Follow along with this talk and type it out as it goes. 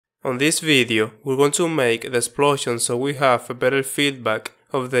On this video, we're going to make the explosion so we have a better feedback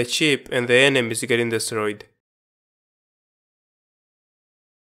of the ship and the enemies getting destroyed.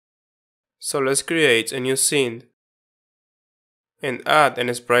 So let's create a new scene and add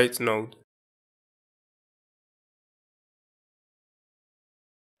an sprite node.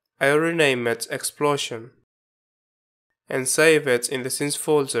 I'll rename it Explosion and save it in the scenes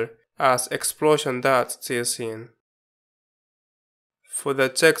folder as explosion.tscn. For the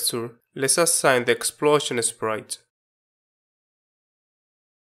texture, let's assign the explosion sprite.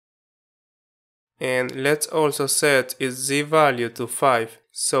 And let's also set its z value to 5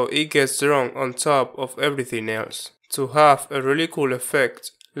 so it gets drawn on top of everything else. To have a really cool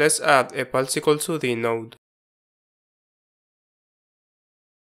effect, let's add a particle 2D node.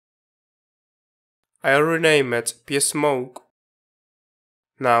 I'll rename it psmoke.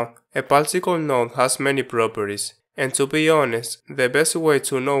 Now, a particle node has many properties, and to be honest, the best way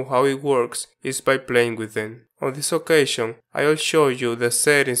to know how it works is by playing with them. On this occasion, I'll show you the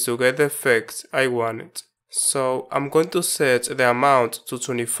settings to get the effects I wanted. So I'm going to set the amount to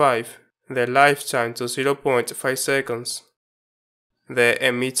 25, the lifetime to 0.5 seconds, the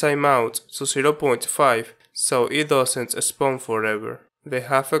emit timeout to 0.5 so it doesn't spawn forever. The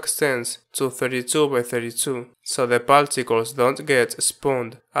half extends to 32 by 32 so the particles don't get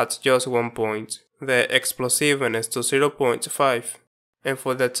spawned at just one point. The explosiveness to 0.5, and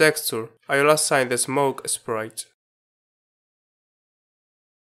for the texture, I'll assign the smoke sprite.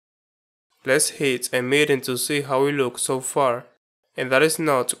 Let's hit a meeting to see how it looks so far, and that is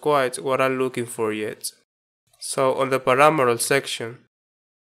not quite what I'm looking for yet. So on the parameter section,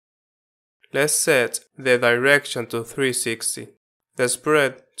 let's set the direction to 360, the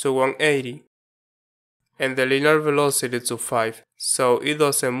spread to 180, and the linear velocity to 5 so it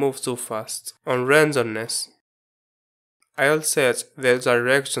doesn't move too fast. On randomness, I'll set the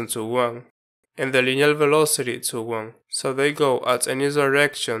direction to 1 and the linear velocity to 1 so they go at any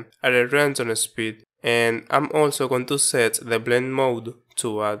direction at a random speed, and I'm also going to set the blend mode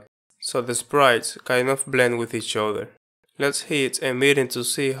to add so the sprites kind of blend with each other. Let's hit a meeting to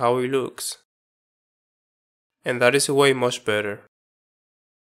see how it looks, and that is way much better.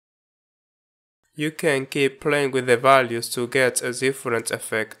 You can keep playing with the values to get a different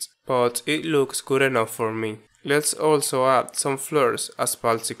effect, but it looks good enough for me. Let's also add some flares as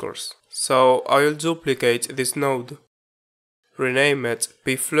particles. So I'll duplicate this node, rename it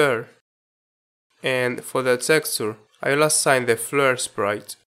pflare, and for the texture, I'll assign the flare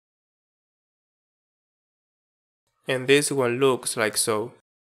sprite. And this one looks like so.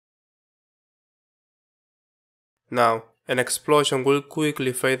 Now, an explosion will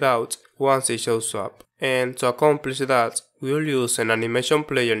quickly fade out once it shows up, and to accomplish that, we'll use an animation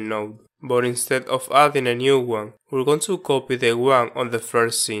player node. But instead of adding a new one, we're going to copy the one on the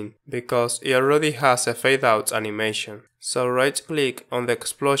first scene, because it already has a fade out animation. So right click on the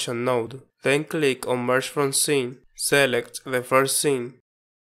explosion node, then click on merge from scene, select the first scene,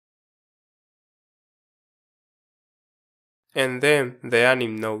 and then the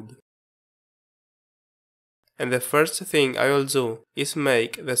anim node. And the first thing I'll do is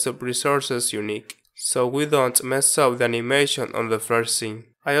make the sub-resources unique, so we don't mess up the animation on the first scene.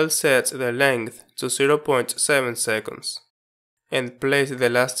 I'll set the length to 0.7 seconds, and place the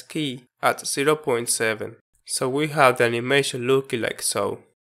last key at 0.7, so we have the animation looking like so.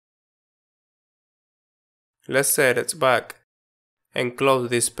 Let's set it back, and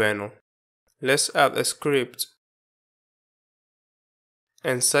close this panel. Let's add a script,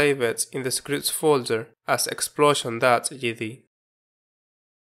 and save it in the scripts folder as explosion.gd.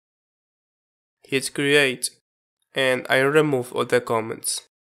 Hit create, and I remove all the comments.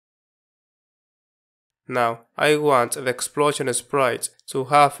 Now, I want the explosion sprite to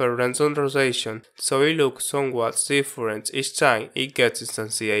have a random rotation so it looks somewhat different each time it gets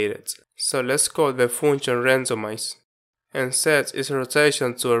instantiated. So let's call the function randomize, and set its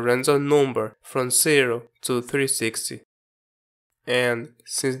rotation to a random number from 0 to 360. And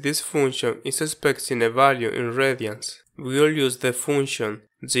since this function is expecting a value in radians, we'll use the function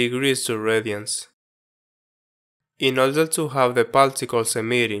degrees to radians. In order to have the particles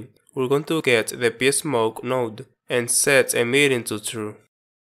emitting, we're going to get the psmoke node and set emitting to true.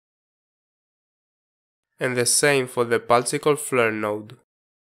 And the same for the particle flare node.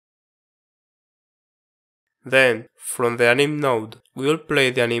 Then, from the anim node, we'll play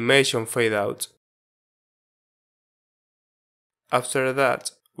the animation fade out. After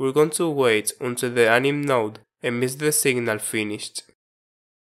that, we're going to wait until the anim node emits the signal finished.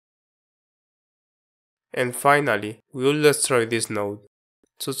 And finally, we'll destroy this node.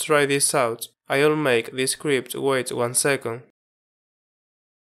 To try this out, I'll make this script wait 1 second.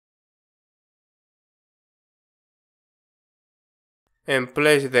 and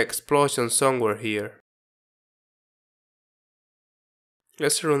place the explosion somewhere here.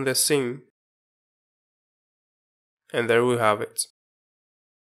 Let's run the scene, and there we have it.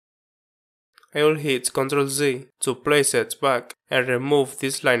 I will hit Ctrl Z to place it back and remove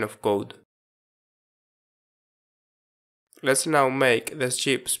this line of code. Let's now make the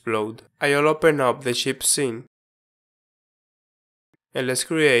ship explode. I will open up the ship scene, and let's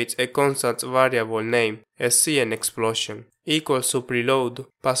create a constant variable named SCN_explosion equals to preload,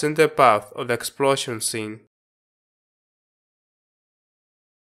 passing the path of the explosion scene.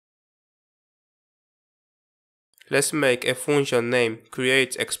 Let's make a function named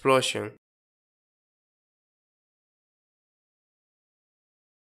createExplosion.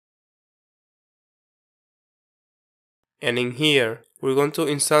 And in here, we're going to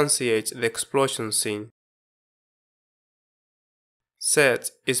instantiate the explosion scene. Set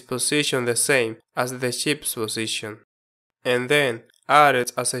its position the same as the ship's position, and then add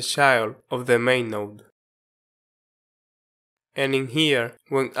it as a child of the main node. And in here,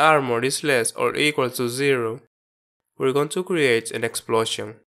 when armor is less or equal to 0, we're going to create an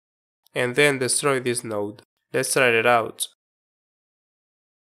explosion, and then destroy this node. Let's try it out.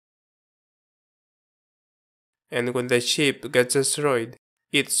 And when the ship gets destroyed,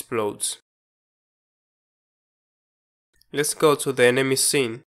 it explodes. Let's go to the enemy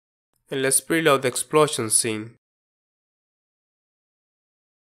scene, and let's preload the explosion scene.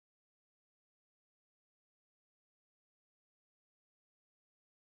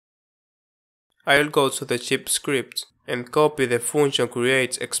 I'll go to the ship script and copy the function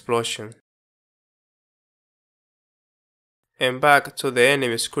createExplosion. And back to the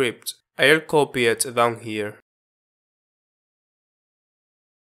enemy script, I'll copy it down here.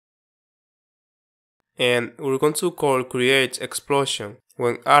 And we're going to call createExplosion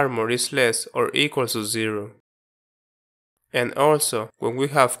when armor is less or equal to 0. And also when we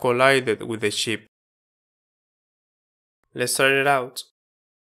have collided with the ship. Let's try it out.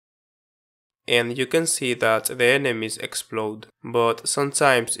 And you can see that the enemies explode, but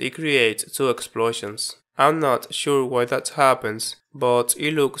sometimes it creates 2 explosions. I'm not sure why that happens, but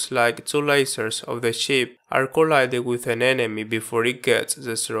it looks like 2 lasers of the ship are colliding with an enemy before it gets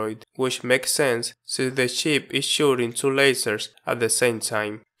destroyed, which makes sense since the ship is shooting 2 lasers at the same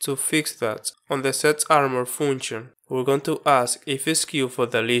time. To fix that, on the setArmor function, we're going to ask if it's Q for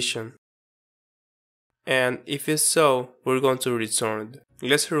deletion. And if it's so, we're going to return.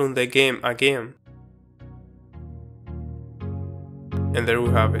 Let's run the game again. And there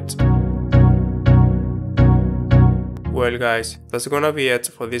we have it. Well guys, that's gonna be it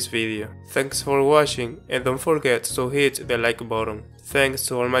for this video. Thanks for watching, and don't forget to hit the like button. Thanks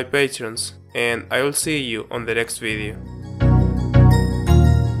to all my patrons, and I will see you on the next video.